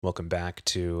Welcome back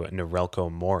to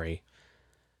Norelco Mori.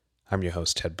 I'm your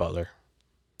host, Ted Butler.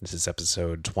 This is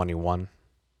episode 21.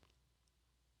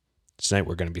 Tonight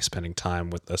we're going to be spending time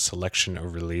with a selection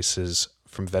of releases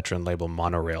from veteran label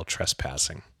Monorail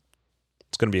Trespassing.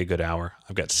 It's going to be a good hour.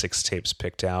 I've got 6 tapes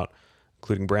picked out,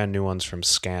 including brand new ones from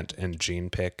Scant and Gene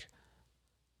Pick.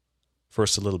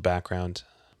 First, a little background.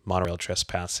 Monorail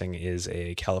Trespassing is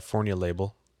a California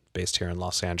label based here in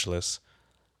Los Angeles,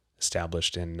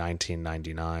 established in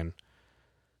 1999.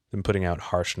 Been putting out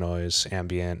harsh noise,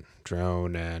 ambient,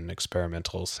 drone, and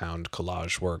experimental sound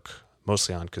collage work,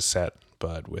 mostly on cassette,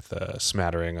 but with a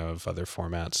smattering of other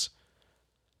formats.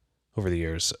 Over the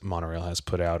years, Monorail has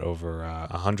put out over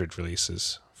 100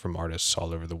 releases from artists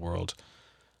all over the world.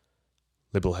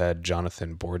 Label head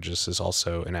Jonathan Borges is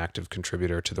also an active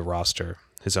contributor to the roster.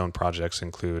 His own projects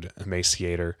include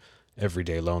Emaciator,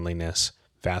 Everyday Loneliness,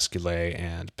 Vasculae,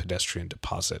 and Pedestrian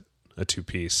Deposit, a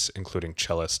 2-piece including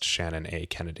cellist Shannon A.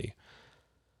 Kennedy.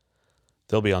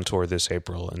 They'll be on tour this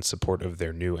April in support of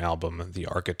their new album, The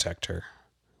Architector,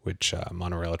 which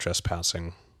Monorail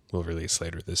Trespassing will release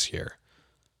later this year.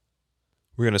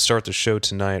 We're going to start the show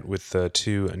tonight with the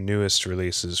 2 newest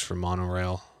releases from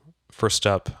Monorail. First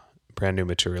up, brand new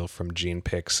material from Gene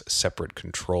Pick's Separate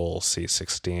Control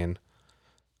C16.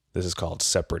 This is called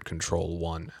Separate Control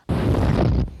 1.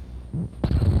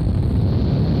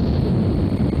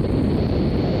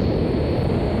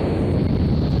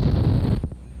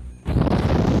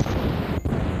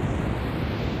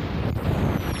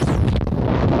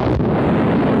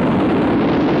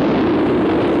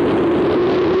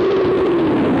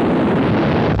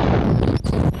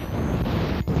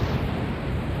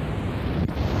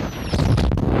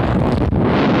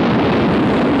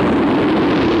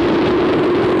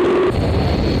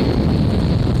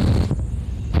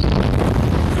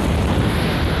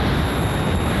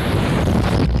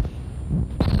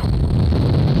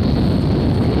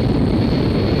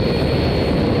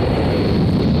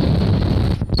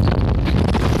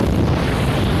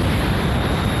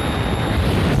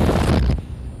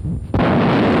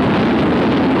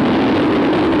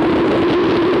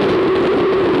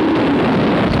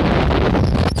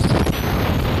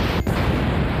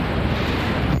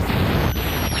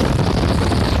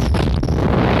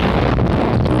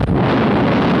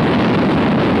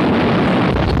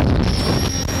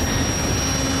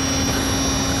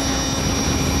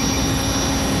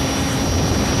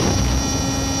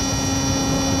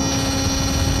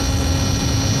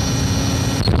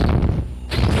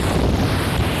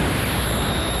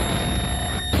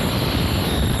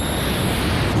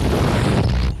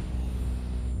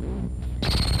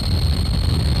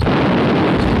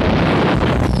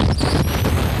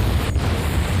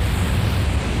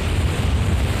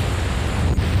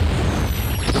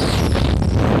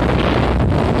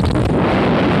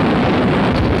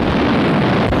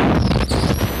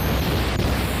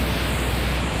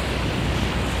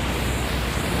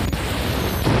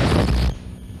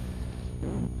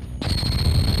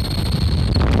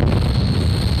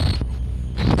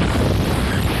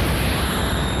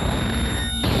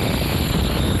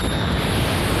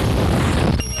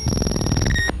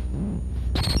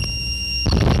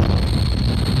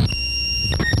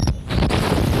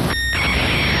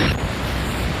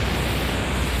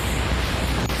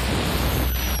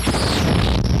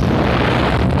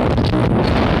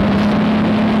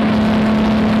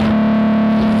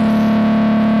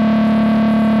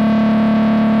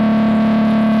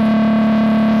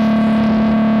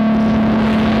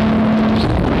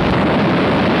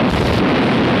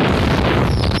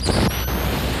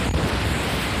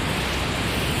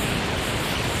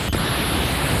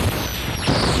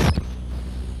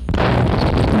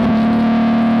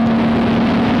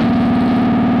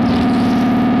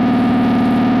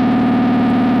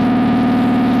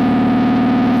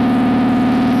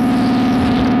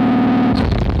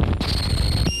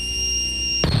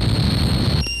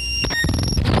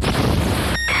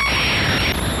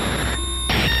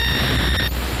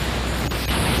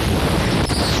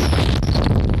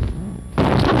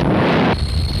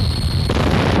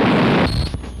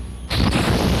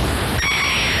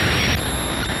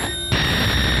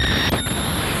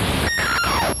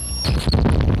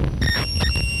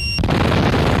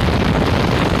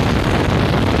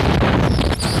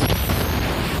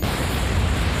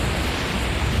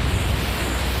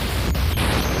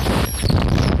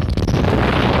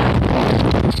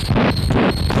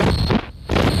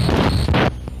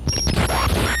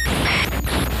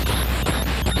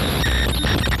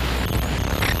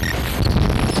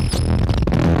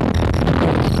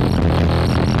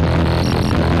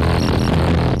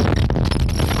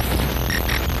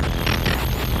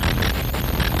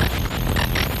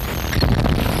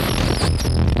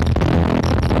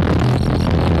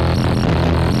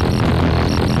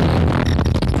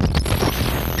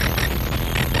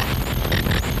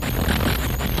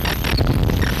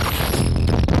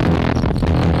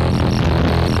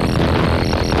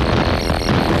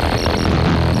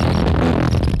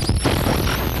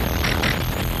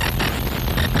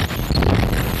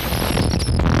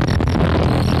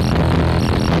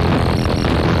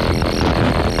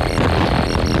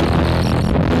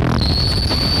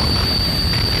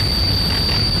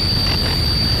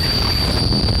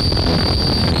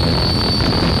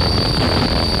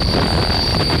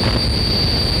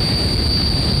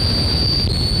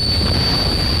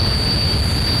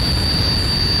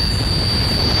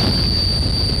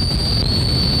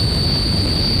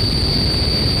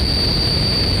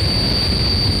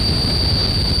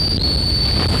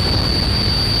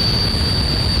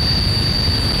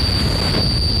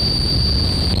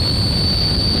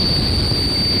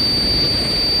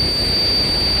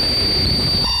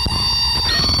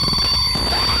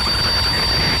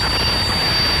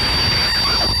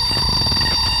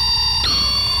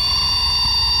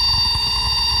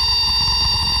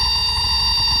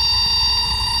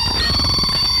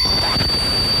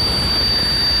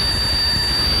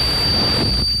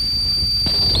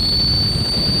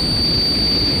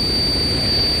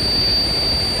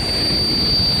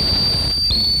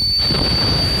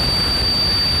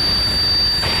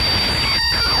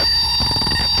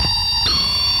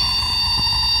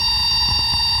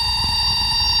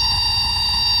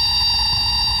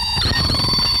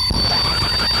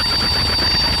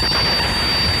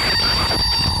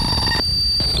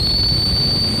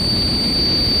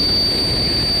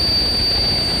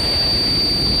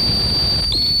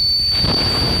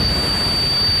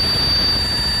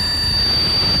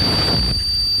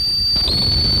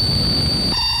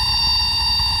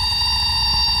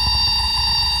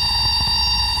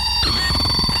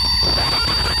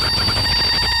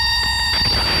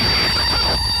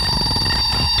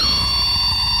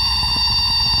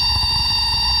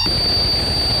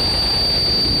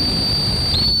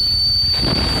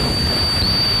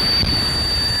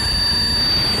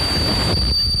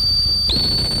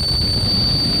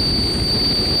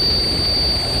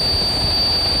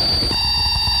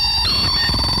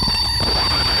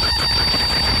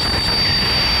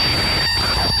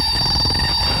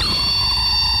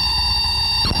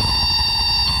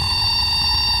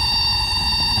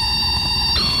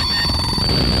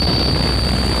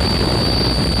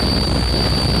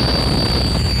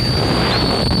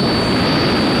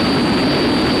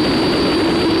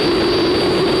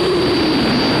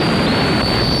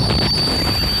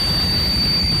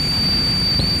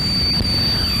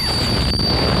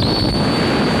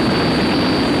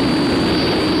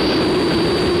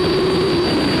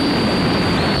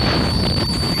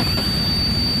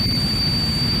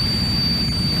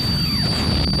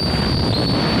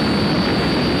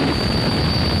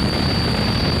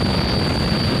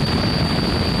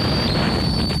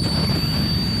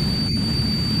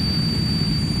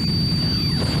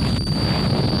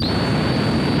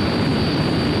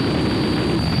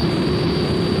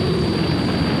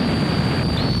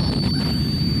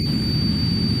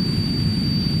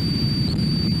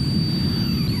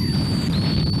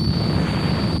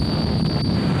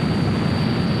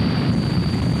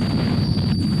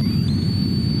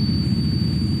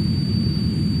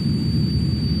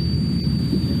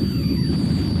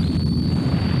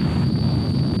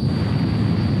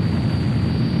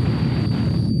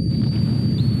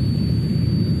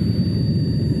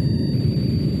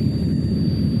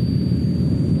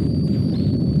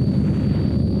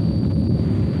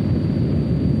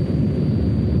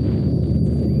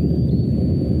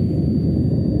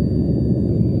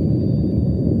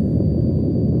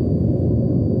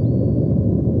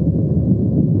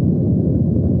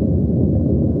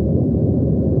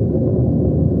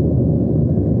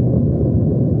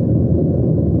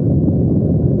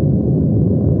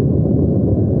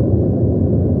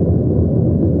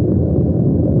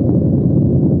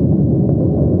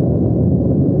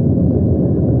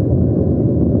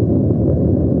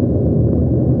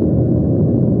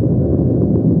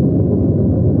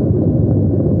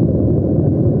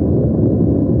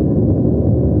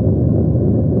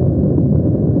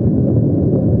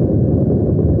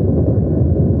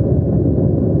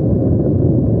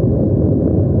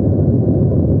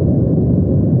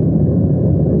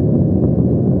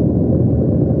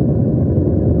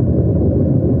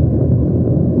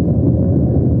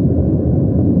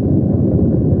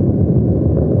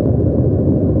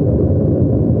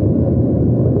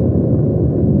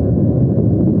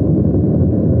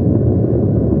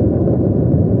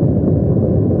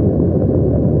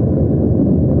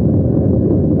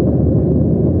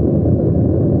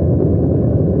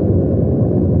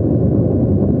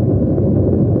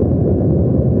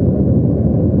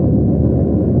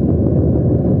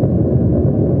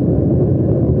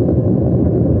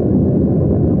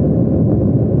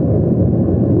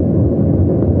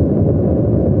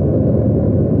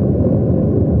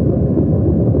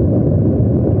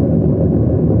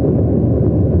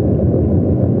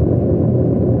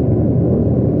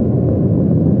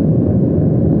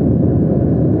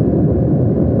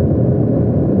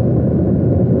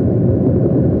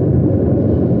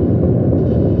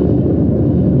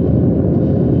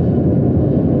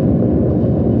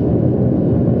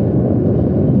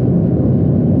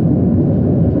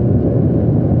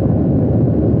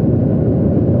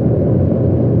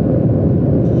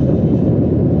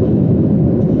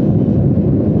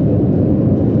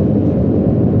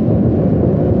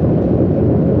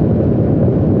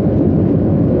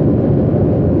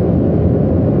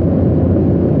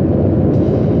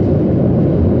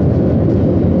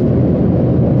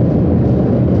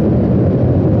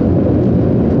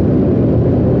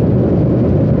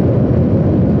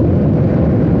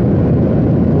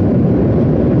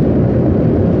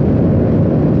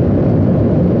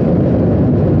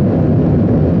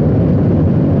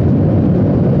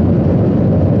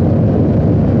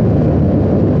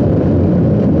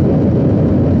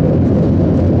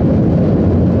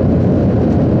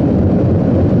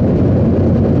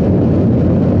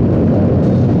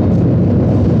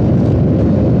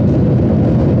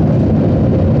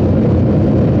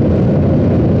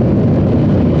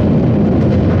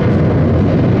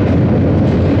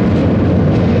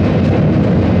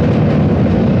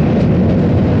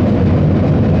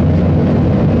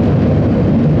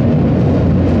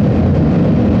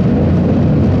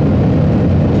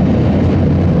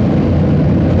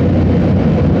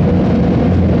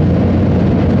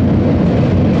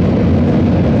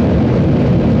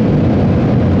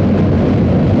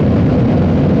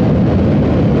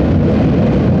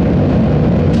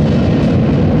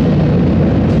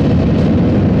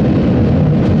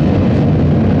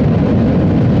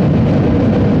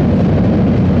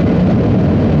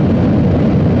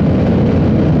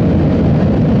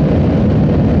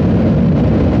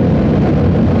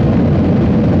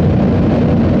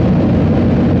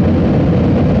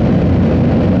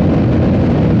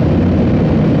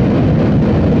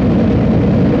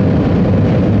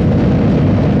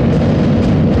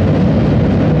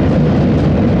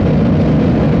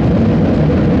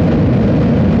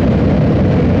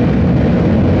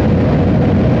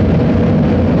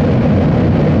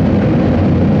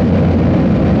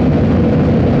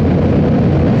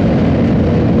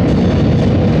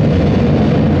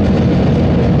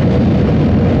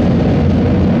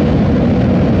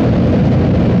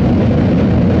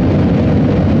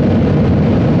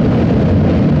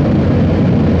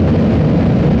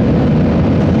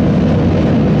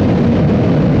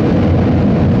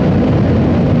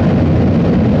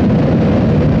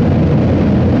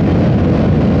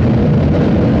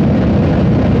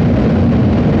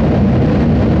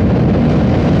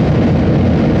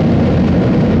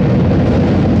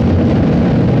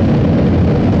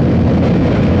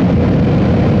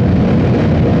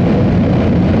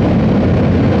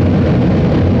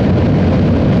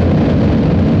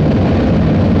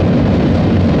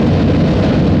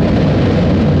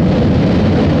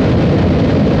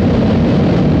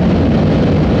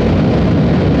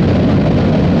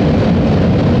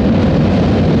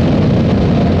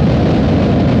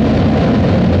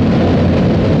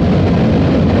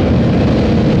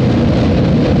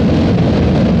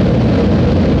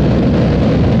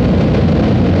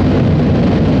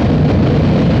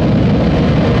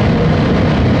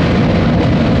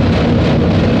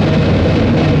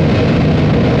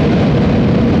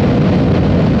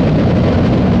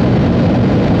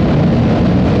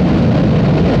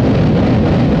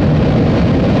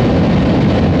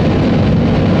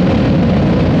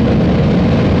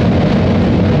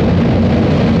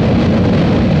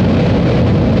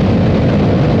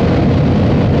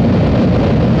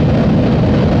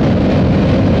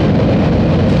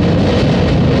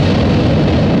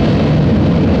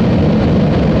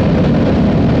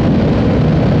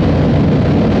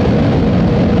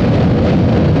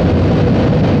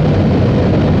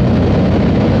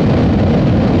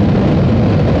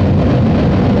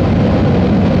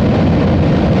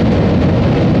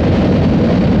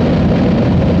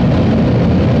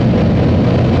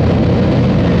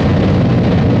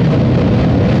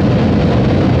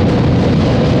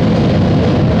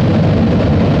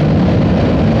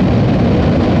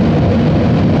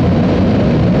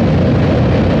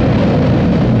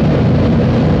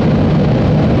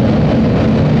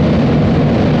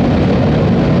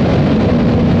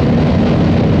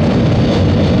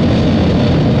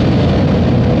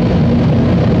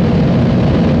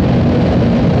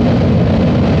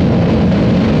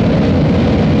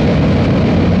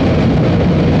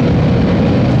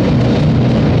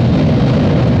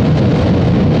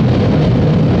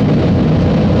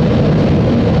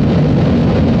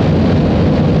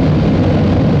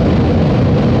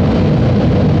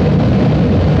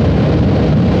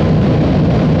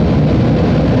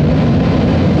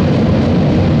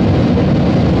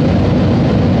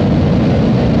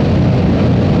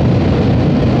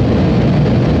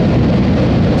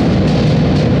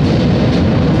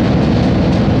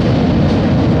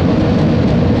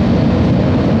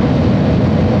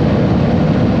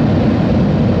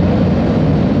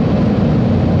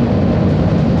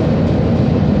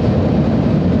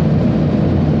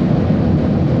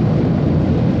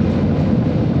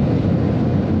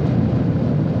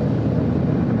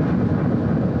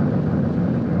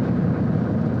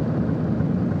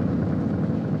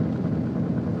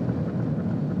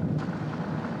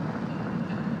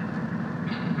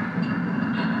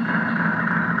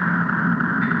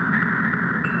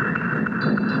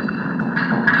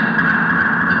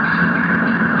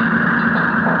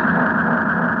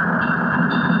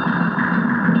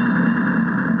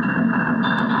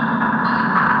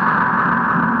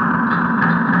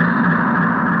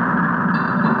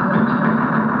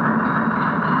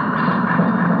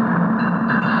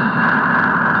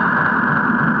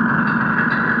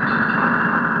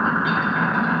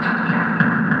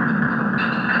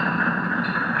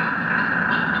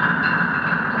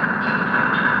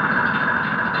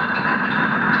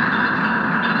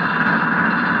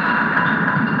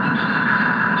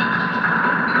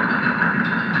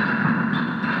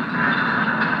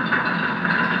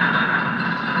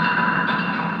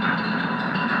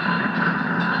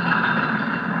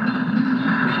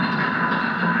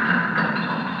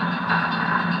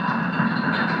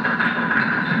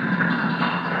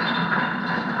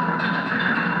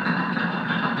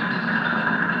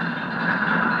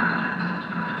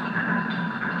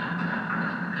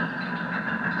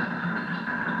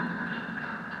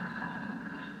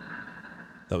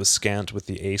 That was Scant with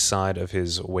the A-side of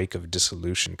his Wake of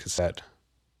Dissolution cassette,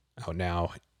 out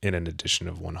now in an edition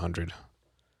of 100. You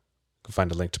can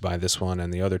find a link to buy this one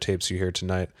and the other tapes you hear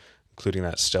tonight, including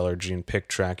that stellar Gene Pick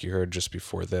track you heard just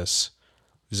before this.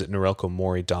 Visit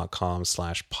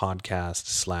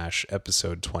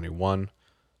norelcomori.com/podcast/episode 21.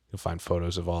 You'll find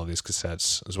photos of all of these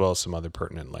cassettes, as well as some other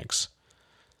pertinent links.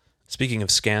 Speaking of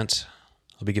Scant,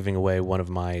 I'll be giving away one of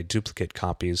my duplicate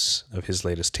copies of his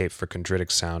latest tape for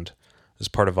Chondritic Sound as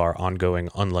part of our ongoing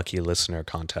Unlucky Listener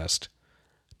contest.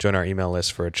 Join our email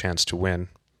list for a chance to win.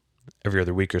 Every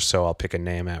other week or so, I'll pick a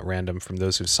name at random from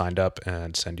those who've signed up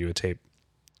and send you a tape.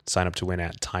 Sign up to win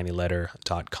at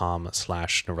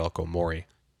tinyletter.com/norelcomori.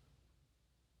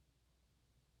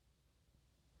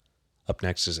 Up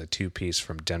next is a two-piece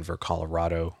from Denver,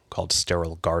 Colorado called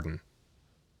Sterile Garden.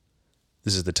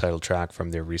 This is the title track from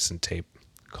their recent tape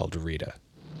called Rita.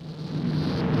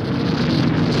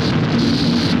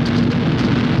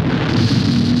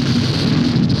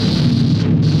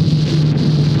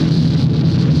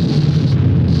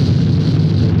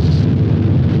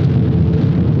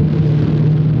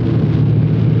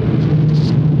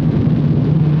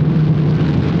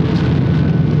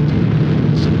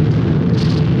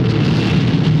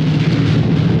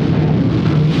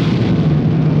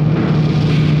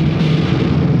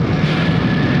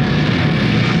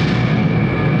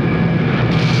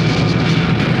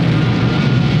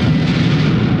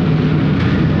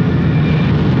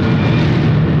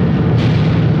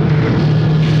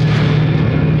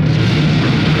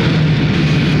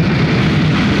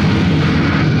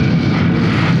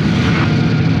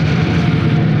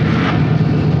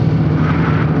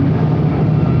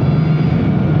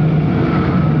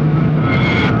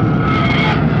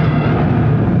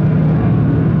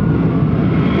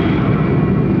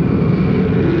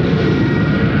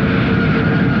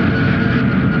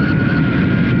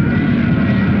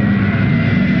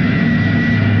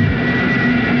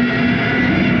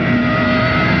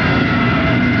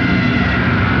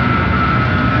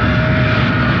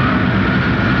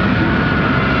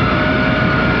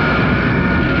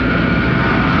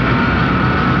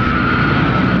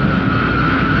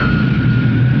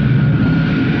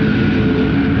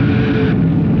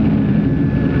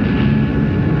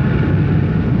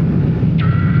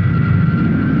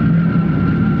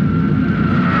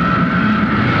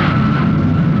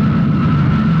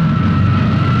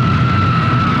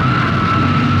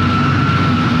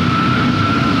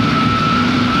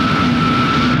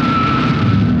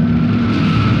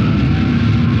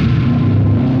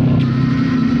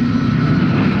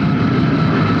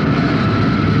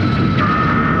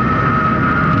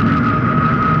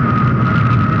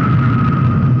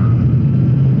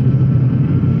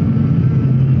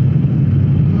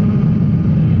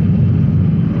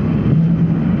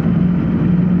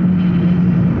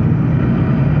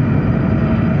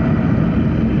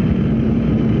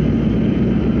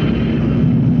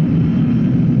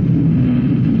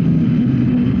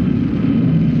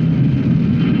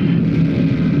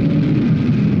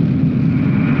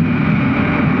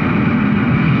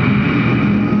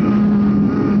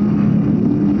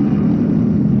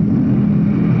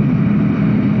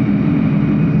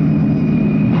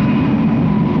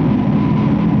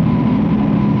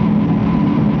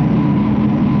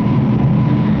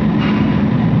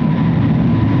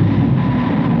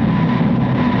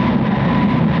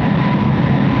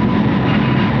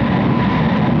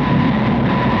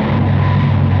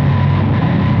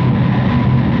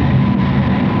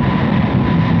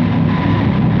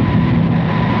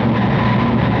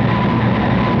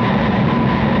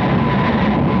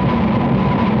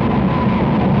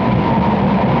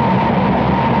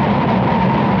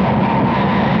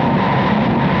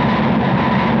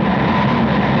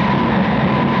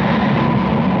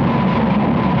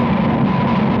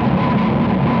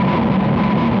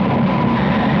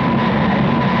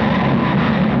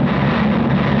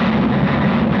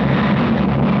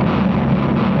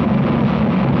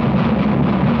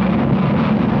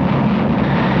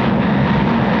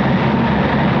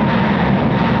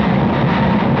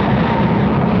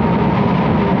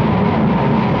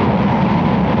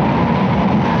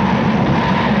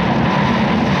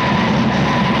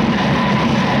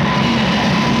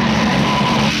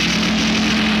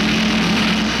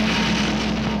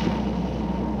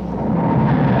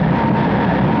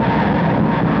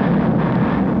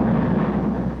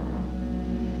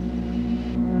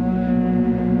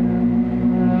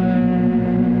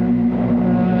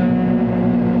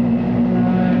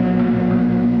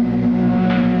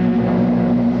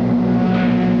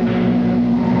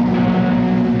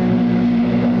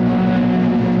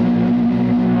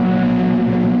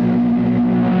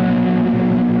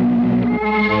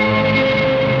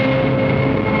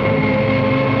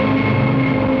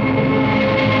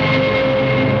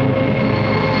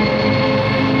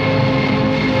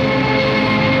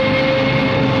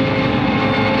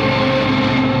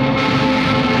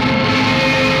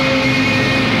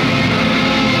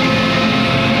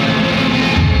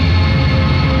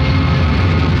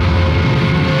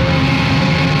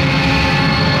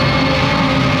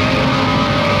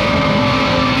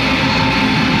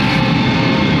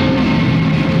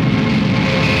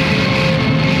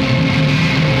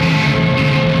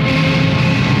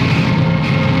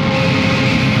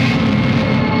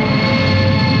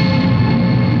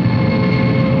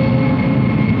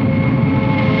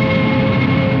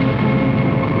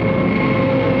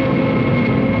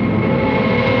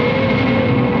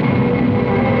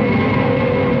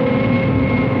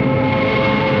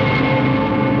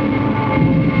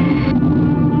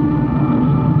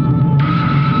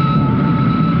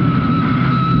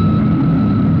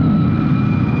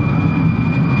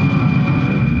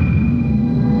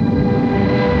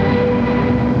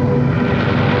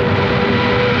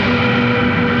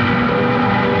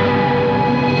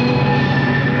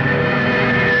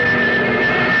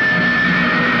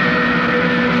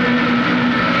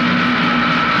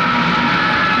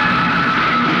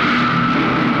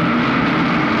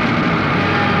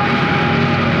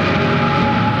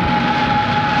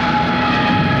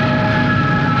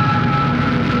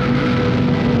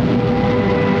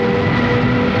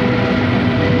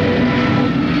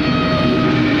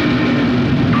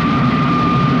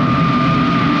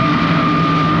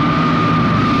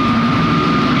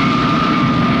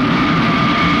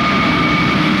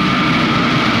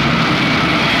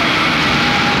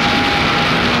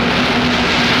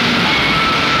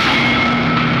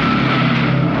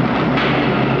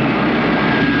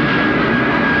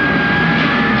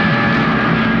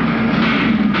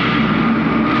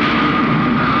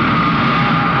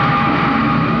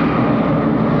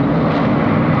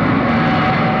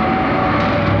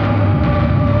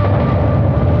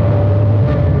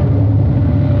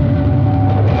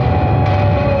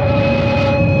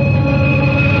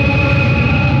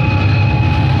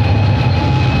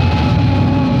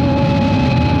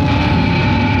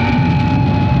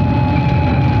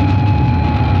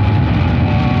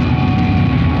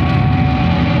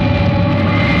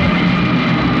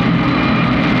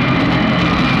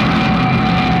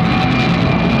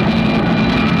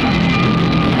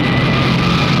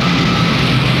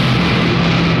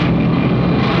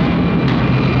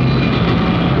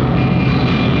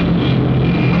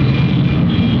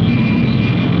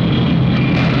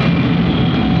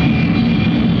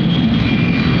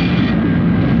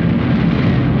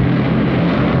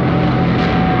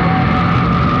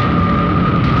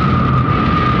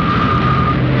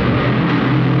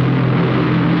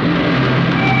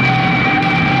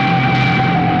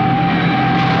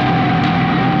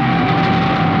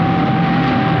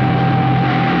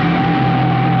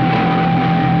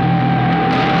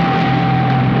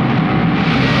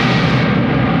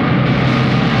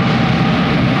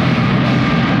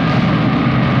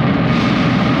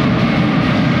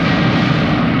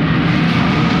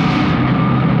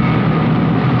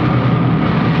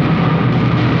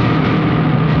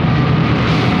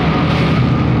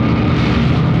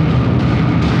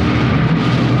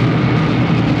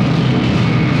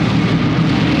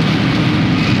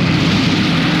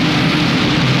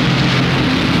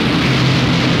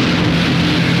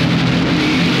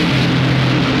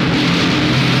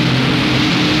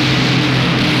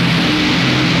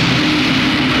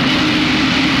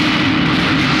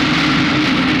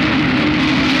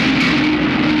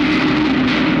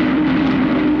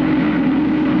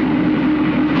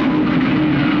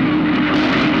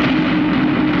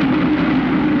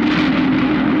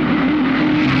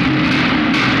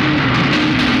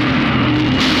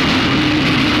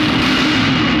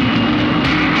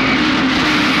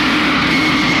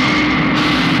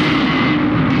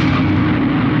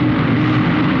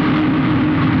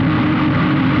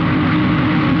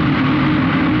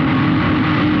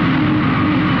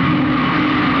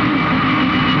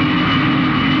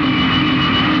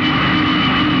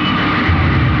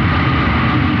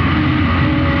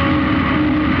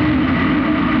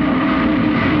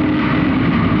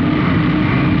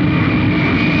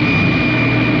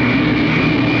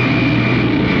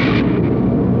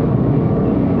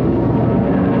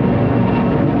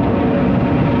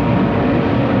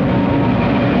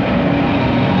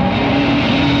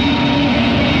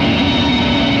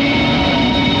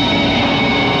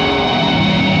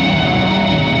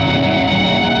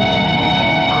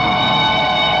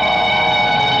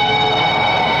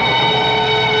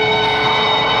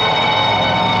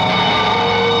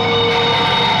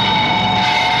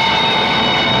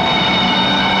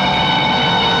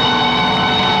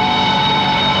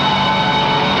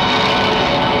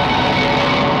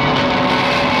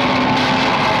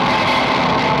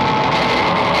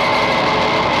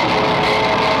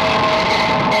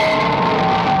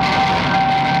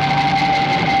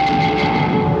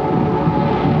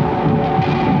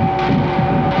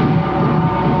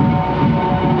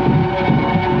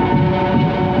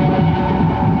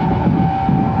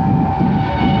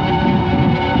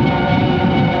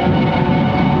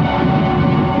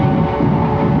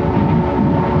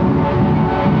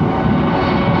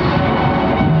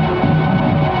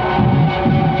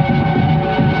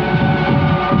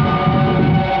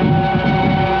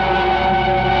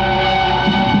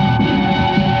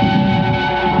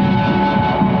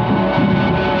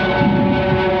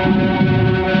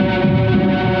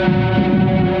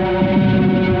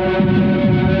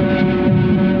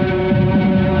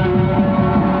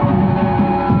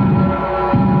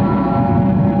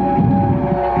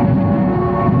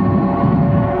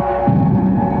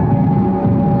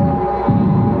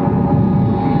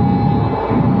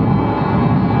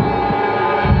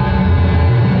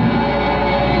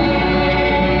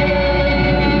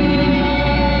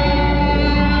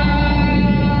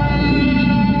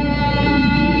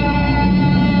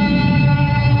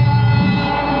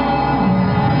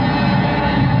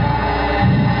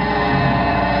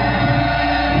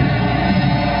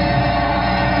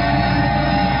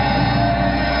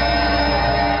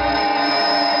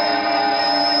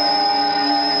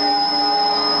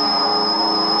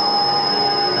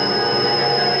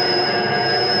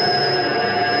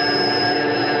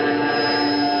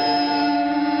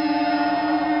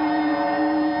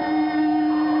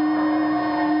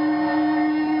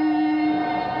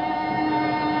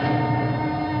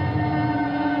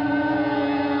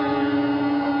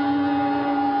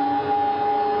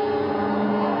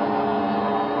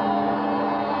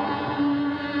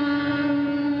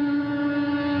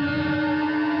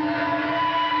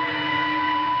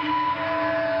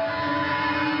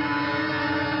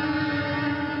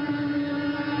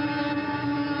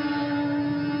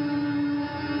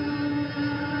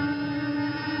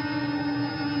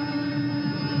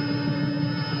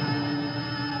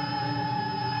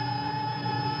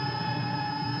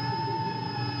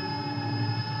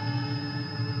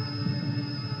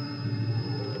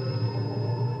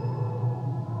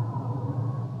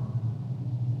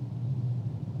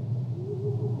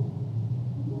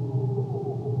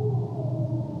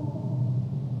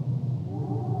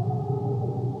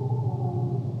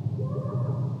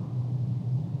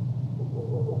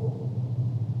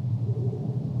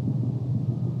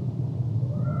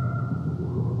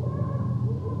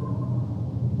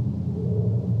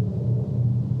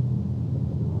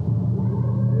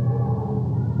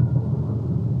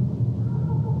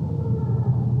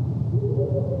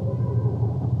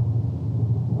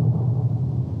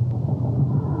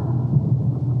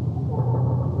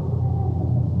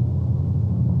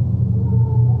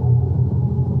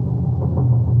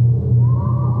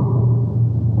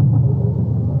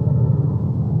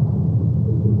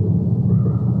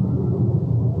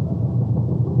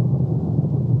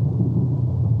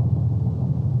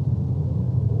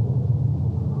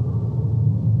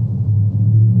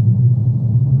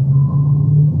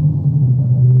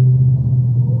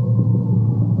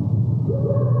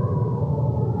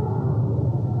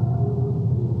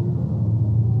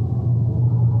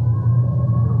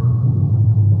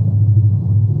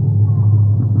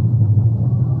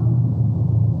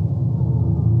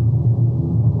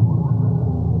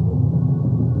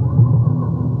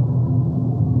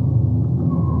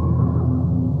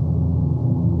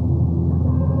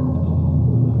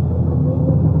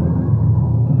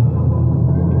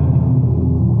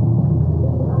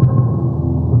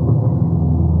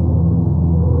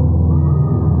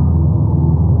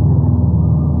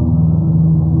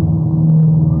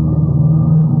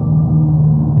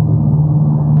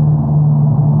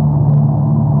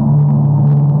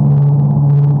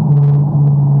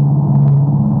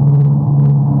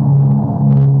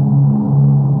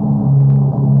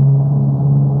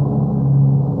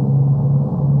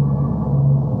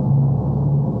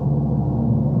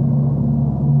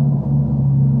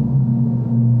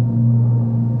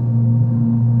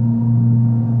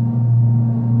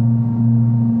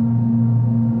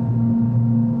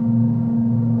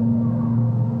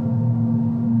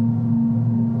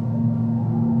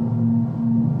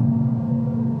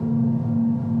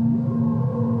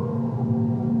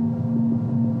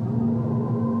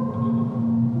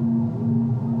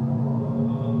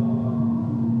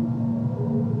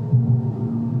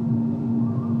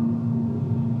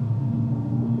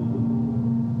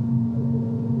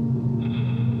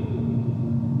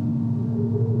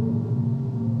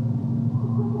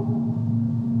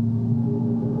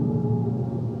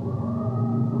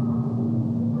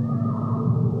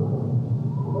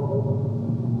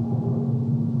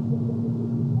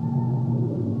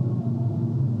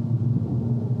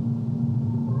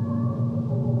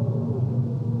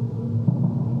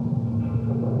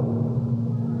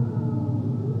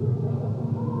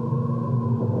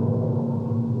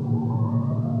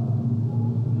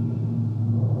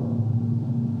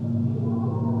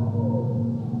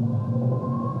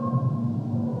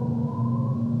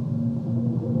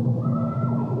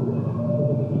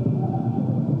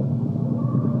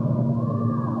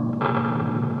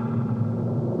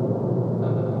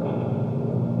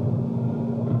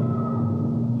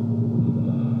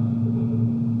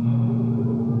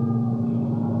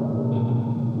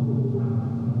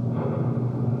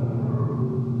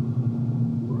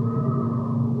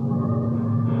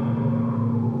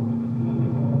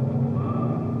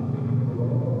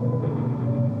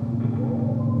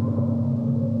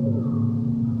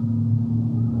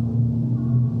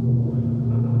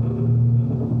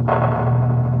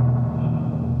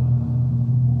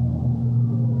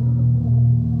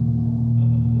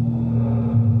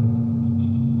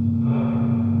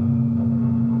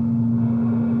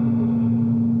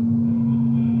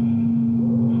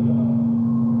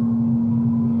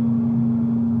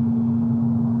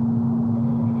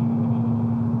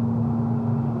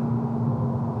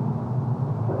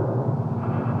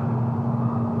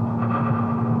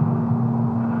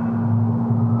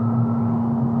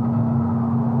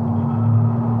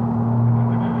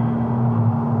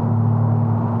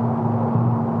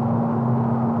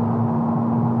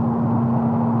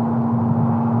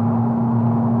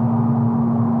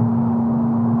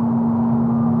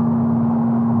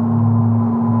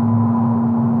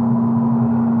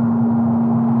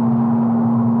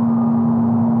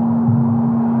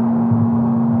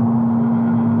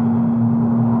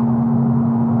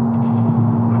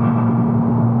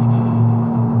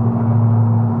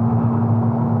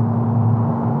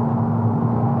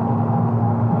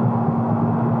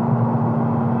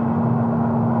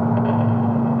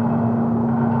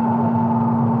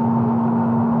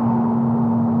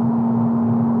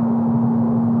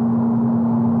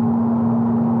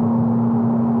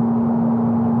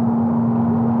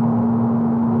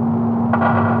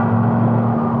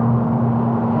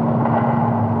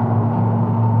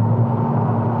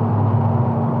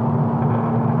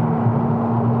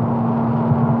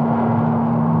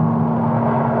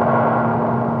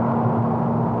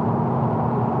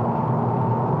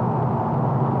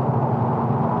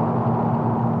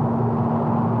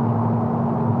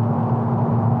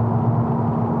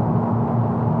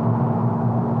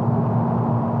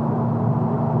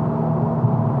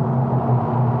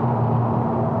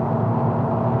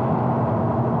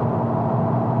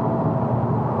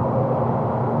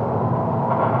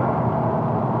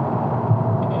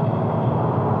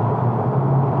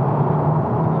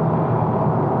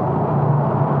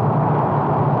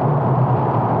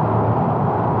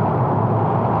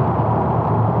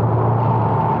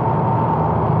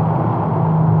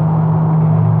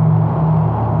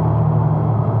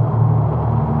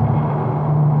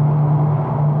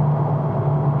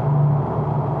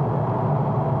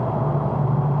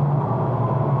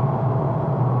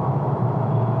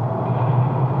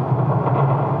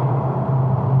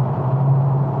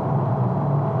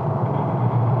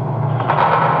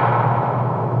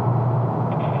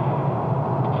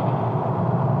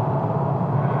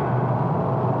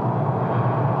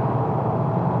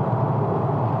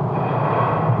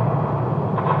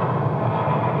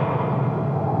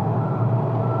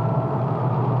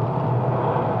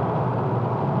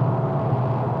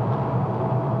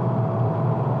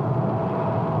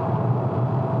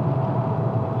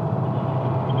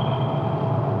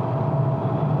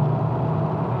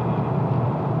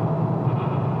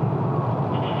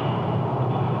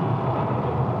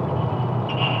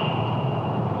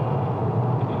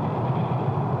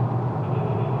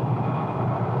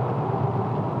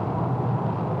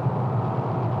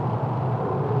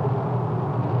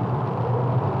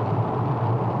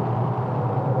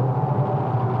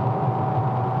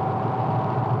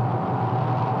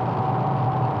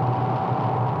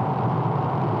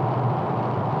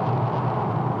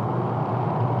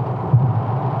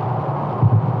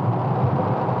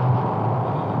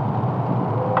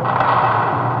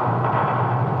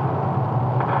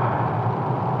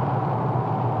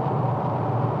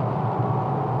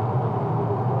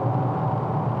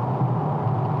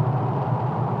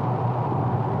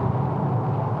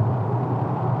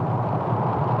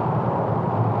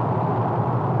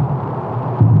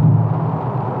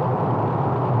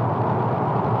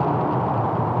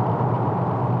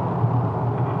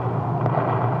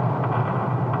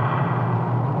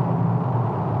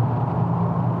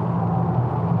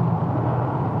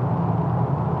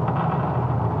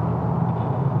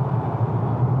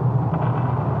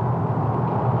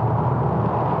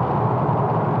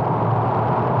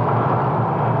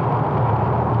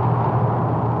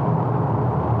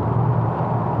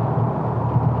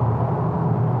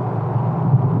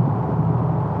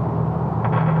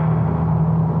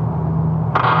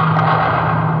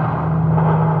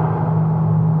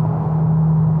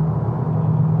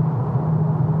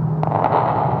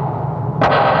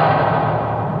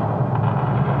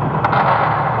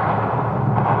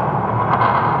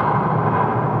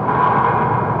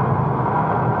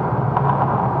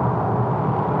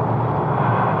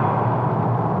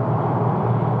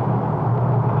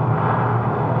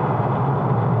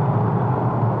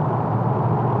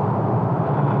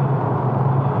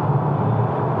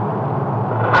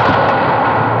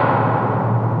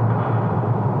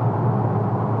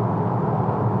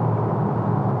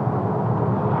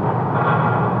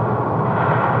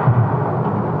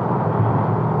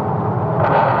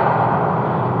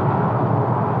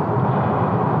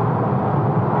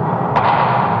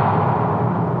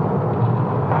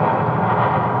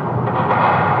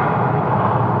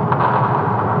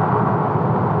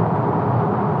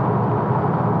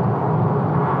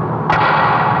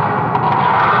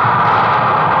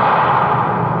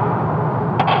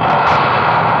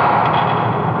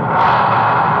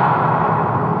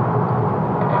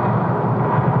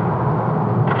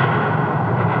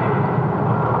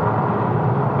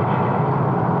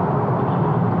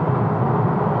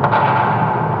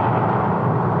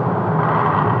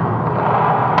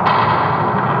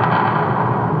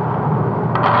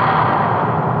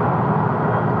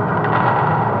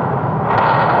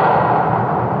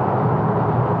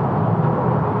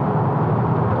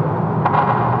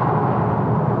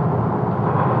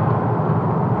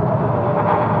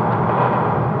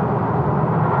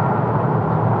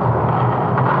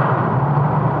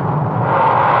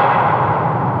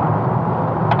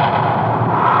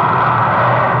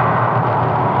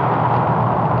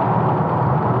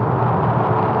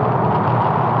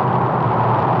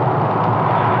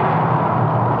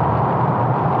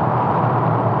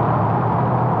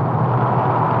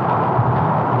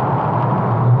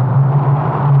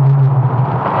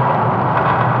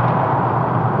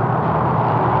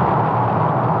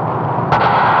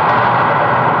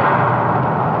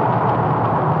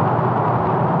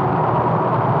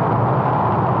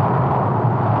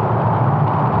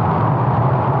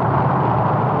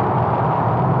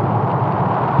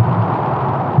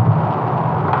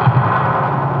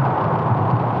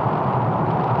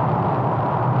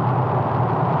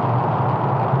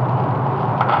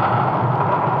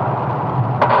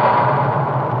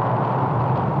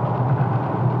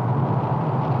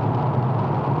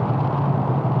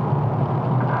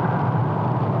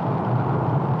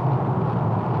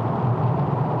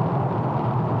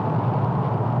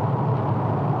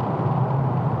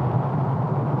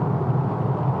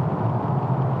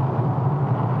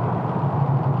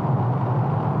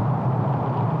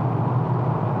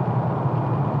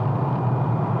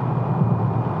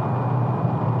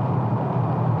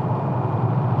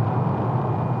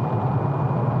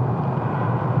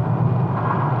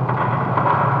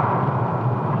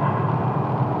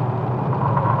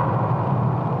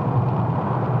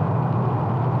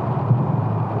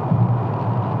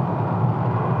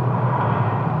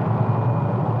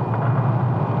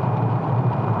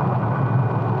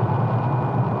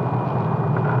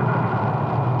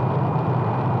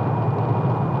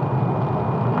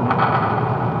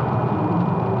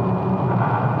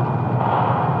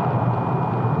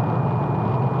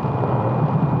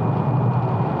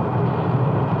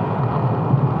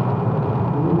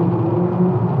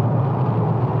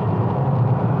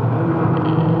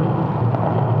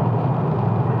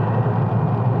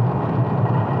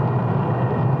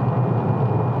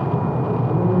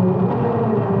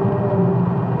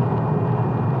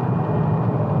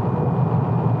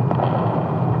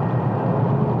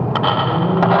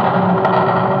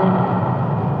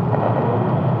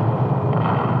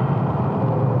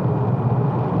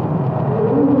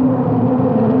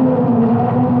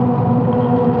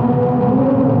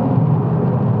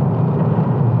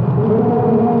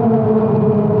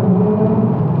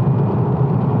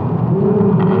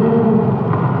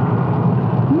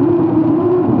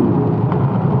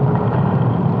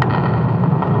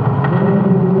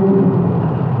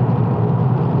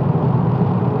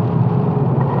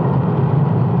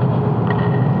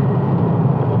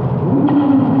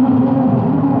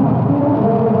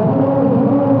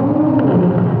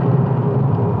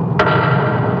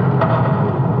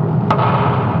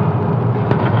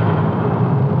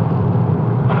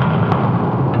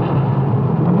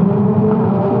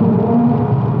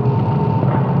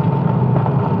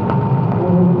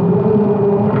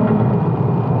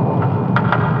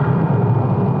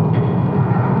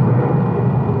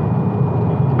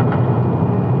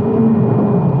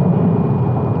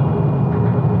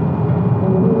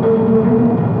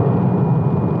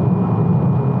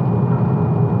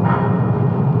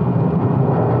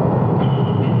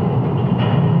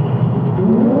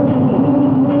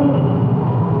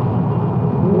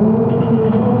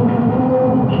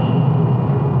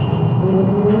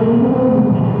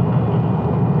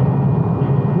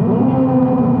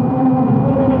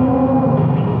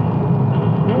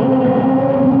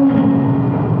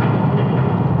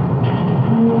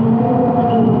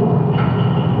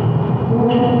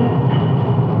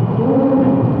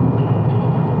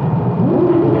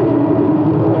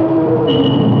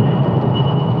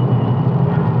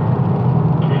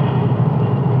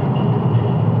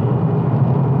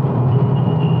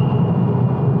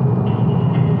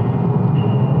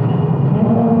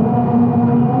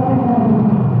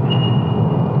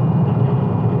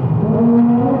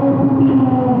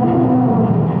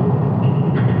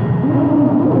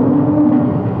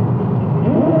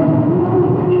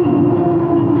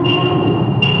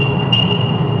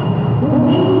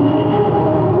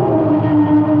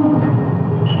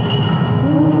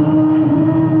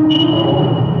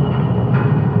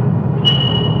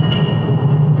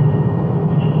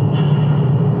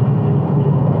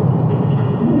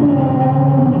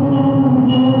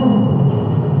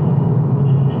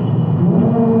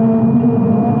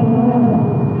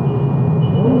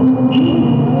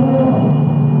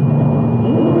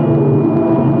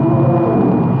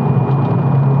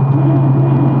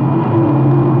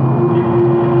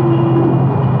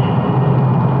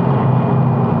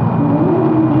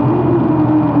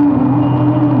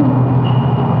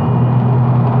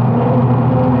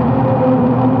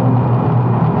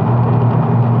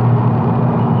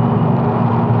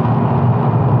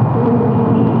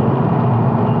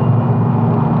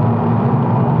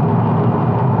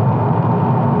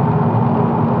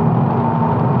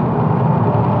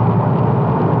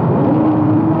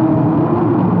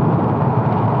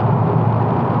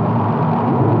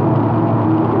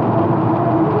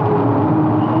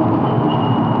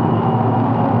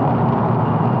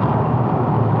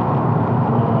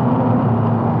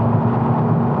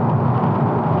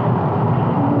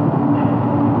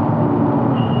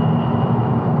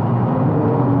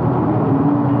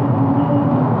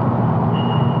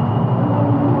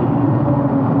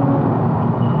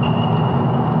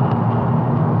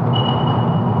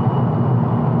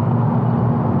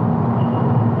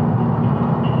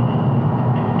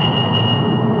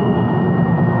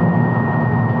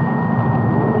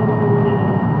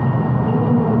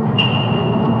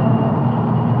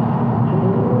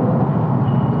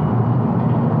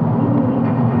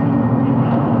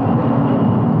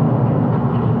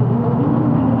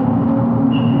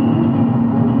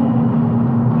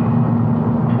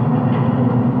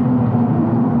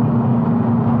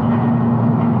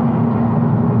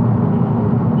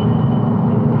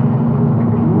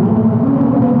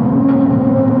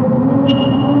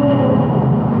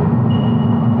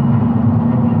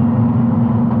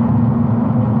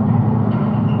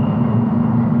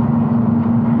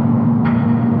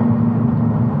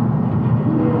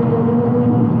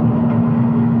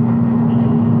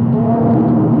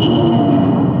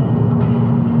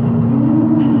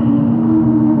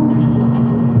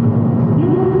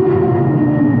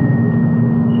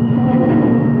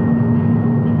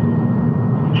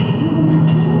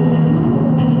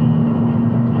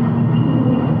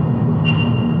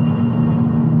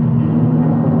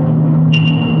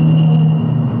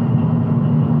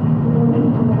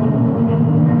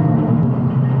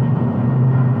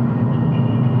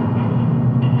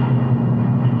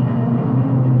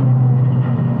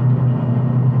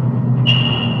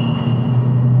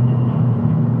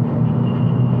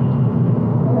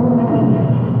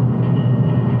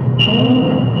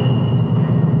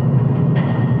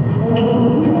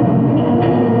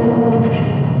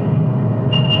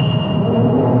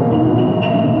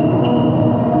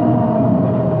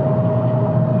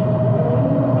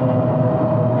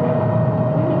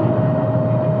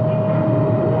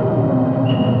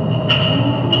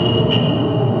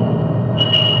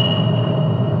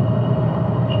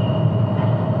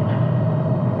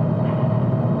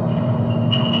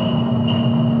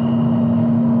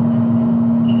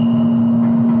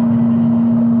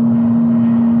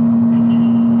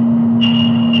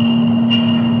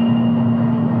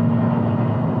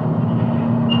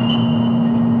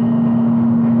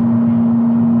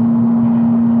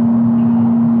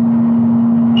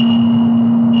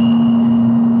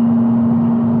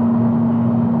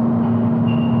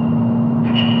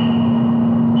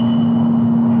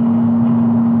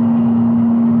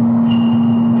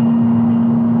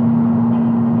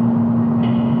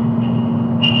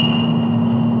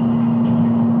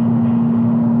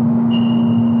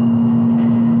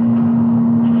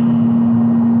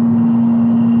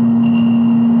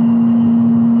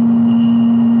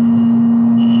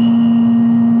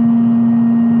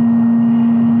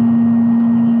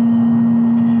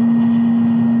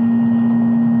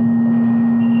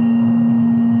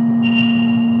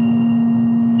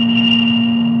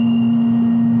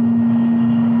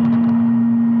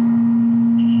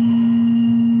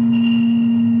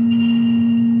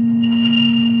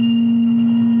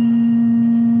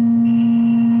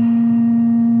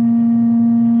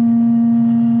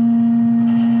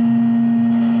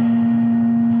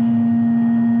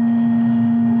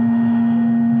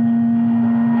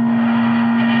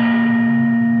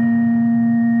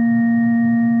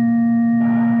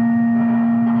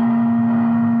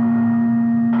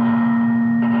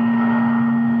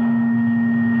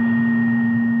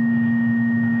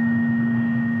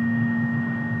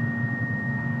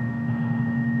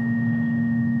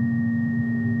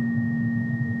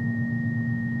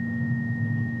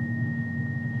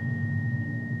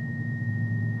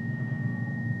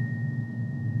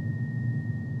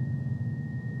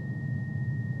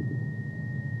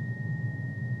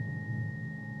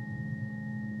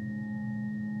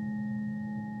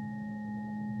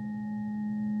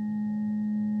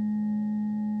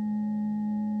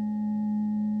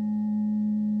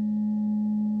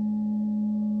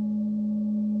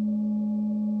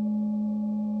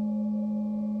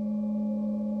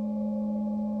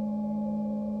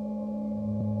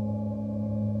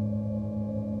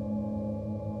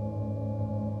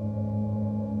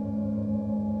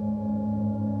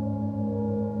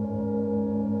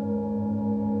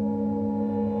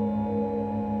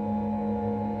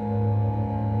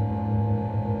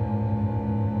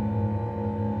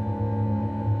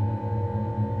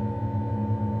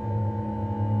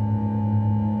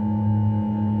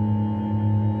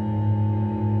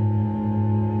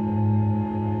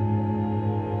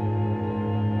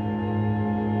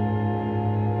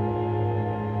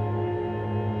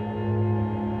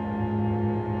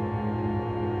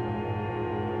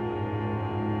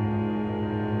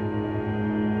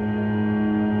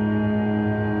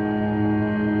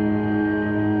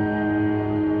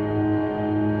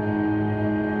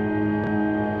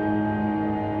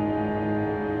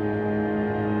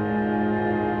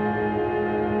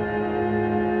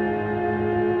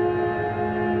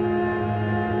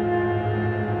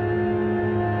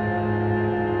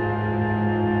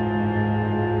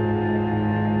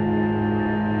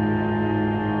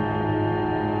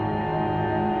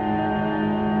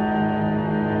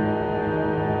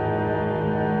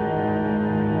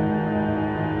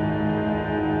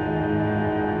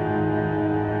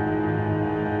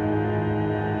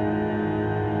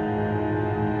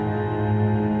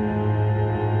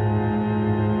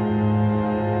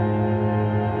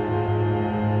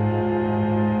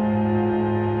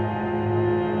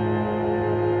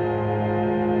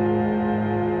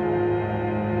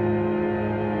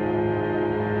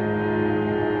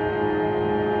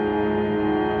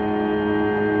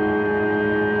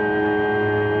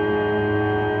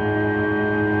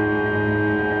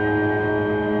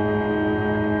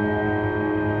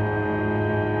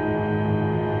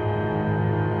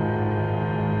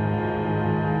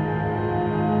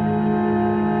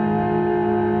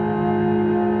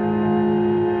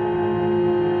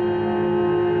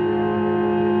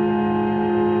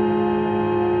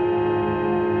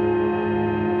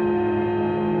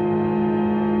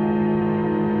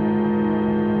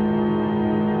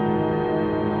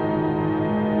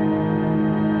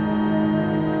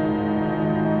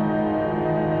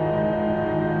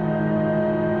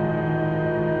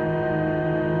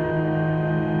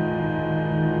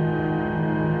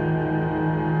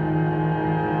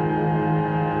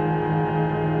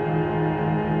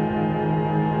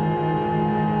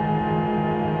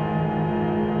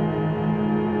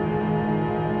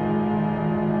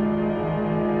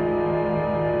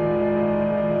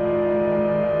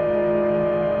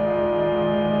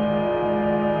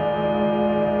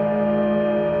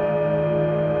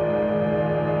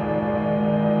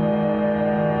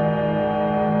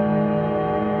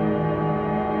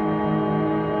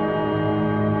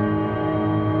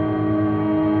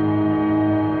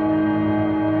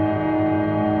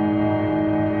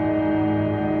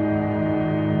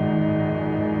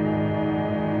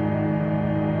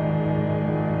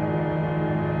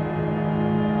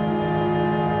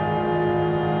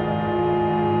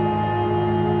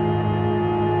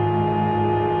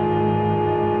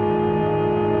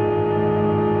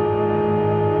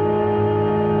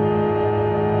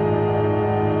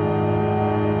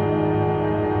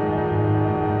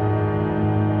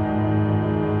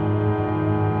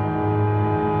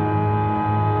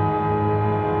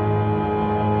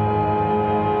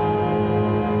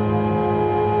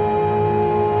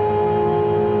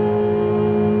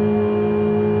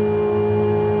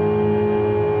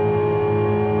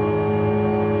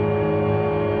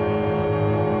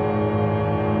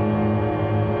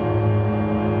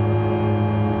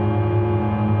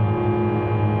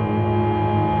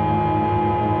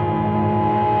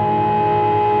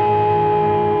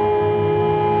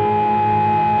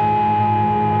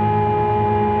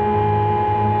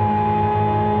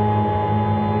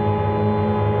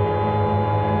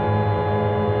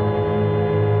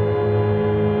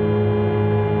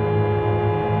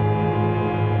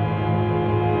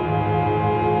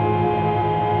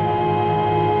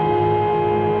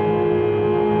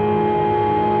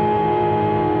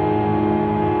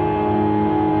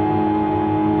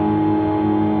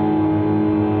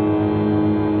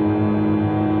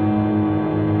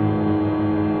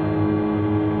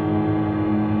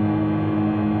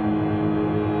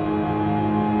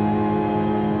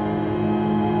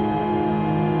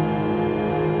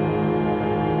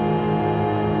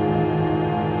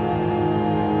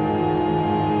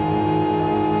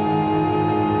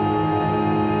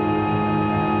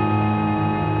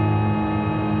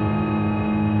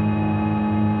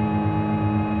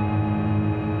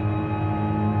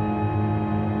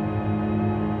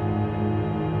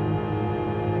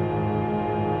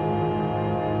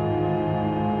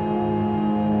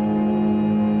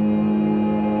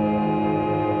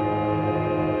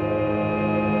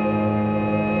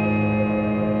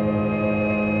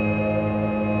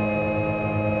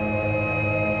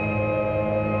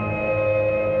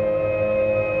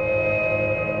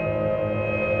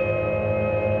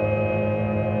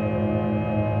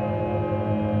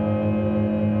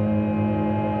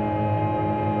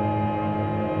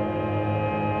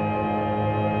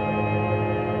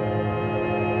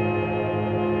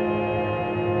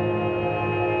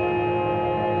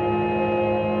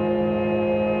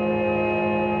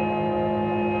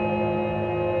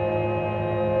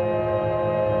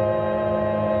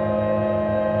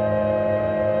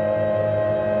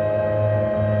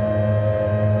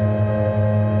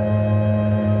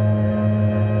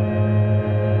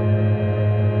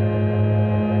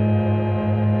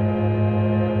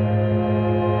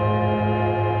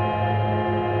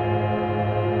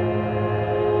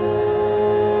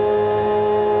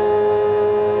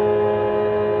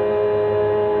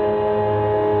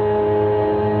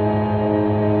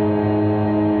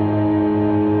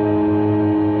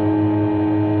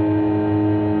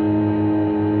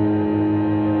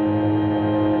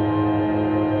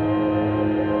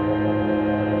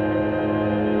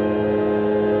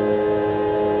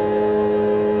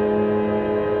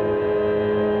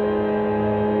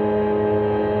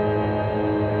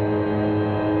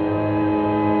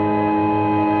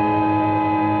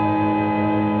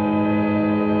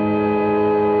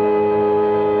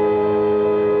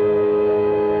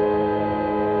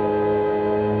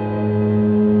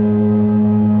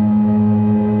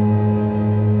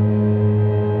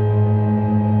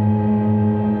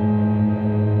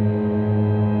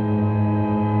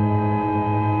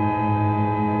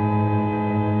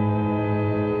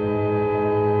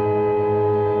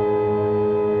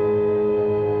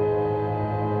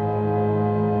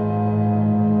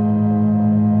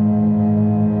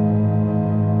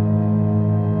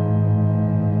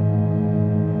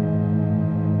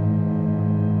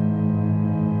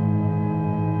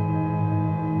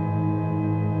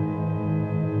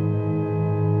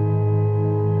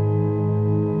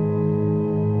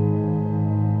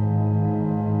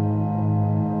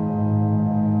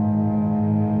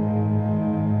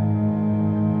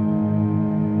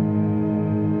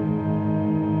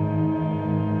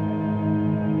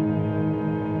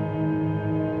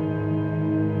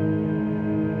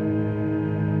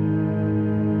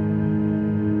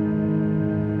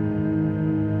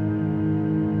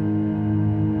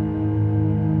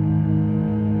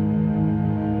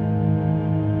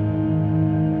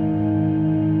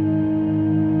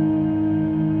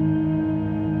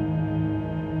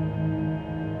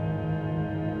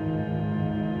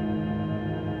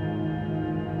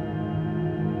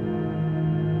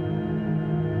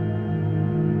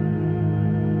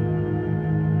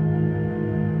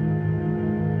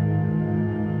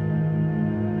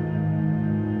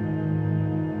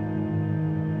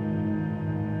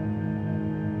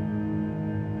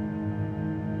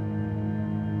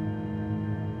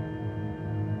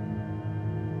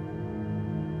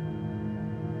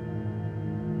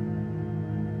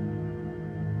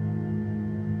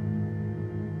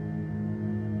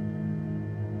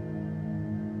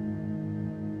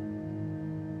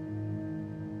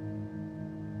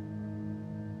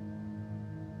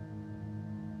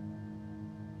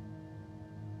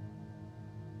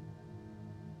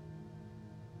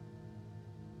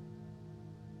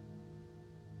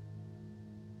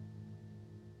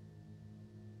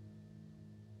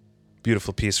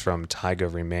 Beautiful piece from Taiga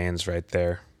Remains right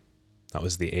there. That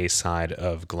was the A-side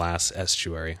of Glass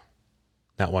Estuary.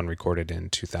 That one recorded in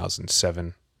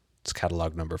 2007. It's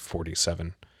catalog number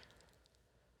 47.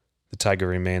 The Taiga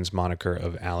Remains moniker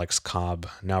of Alex Cobb,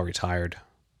 now retired.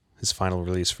 His final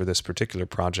release for this particular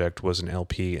project was an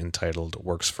LP entitled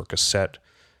Works for Cassette,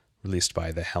 released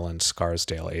by the Helen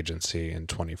Scarsdale Agency in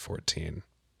 2014.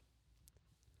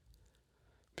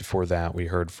 Before that, we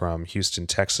heard from Houston,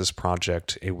 Texas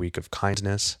project A Week of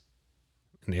Kindness,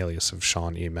 an alias of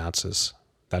Sean E. Matzes.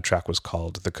 That track was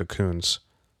called The Cocoons,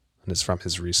 and it's from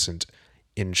his recent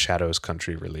In Shadows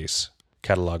Country release,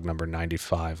 catalog number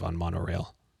 95 on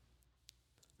Monorail.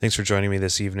 Thanks for joining me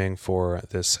this evening for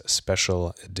this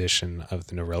special edition of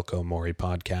the Norelco Mori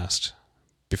podcast.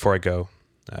 Before I go,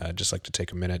 I'd just like to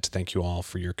take a minute to thank you all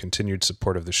for your continued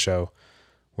support of the show.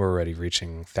 We're already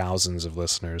reaching thousands of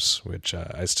listeners, which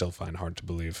I still find hard to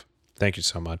believe. Thank you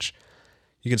so much.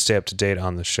 You can stay up to date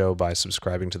on the show by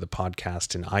subscribing to the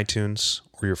podcast in iTunes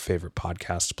or your favorite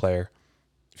podcast player.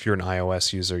 If you're an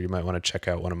iOS user, you might want to check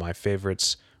out one of my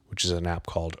favorites, which is an app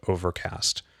called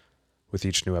Overcast. With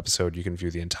each new episode, you can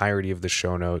view the entirety of the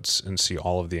show notes and see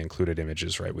all of the included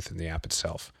images right within the app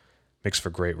itself. Makes for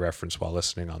great reference while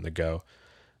listening on the go,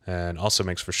 and also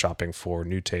makes for shopping for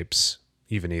new tapes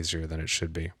even easier than it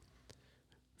should be.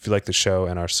 If you like the show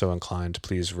and are so inclined,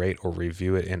 please rate or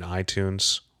review it in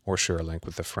iTunes or share a link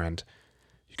with a friend.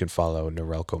 You can follow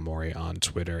Norelco Mori on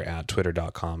Twitter at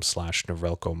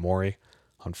twitter.com/Norelco Mori,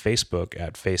 on Facebook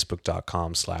at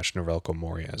facebook.com/Norelco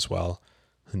Mori as well.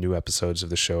 The new episodes of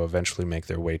the show eventually make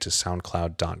their way to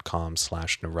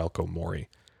soundcloud.com/Norelco Mori. If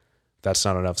that's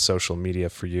not enough social media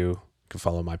for you, you can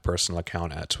follow my personal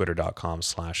account at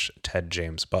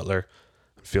twitter.com/TedJamesButler.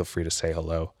 Feel free to say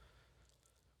hello.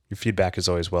 Your feedback is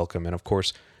always welcome. And of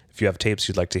course, if you have tapes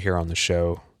you'd like to hear on the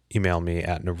show, email me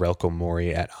at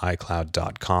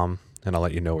norelcomori@icloud.com and I'll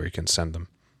let you know where you can send them.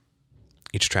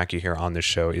 Each track you hear on this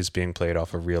show is being played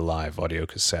off a real live audio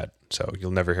cassette, so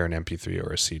you'll never hear an MP3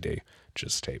 or a CD.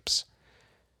 Just tapes.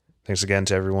 Thanks again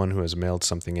to everyone who has mailed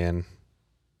something in.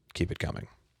 Keep it coming.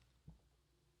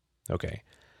 Okay.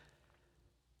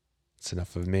 That's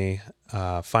enough of me.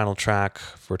 Final track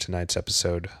for tonight's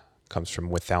episode comes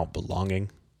from Without Belonging.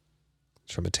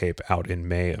 It's from a tape out in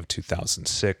May of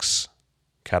 2006.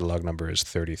 Catalog number is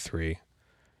 33.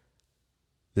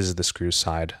 This is the Screw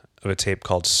side of a tape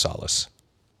called Solace.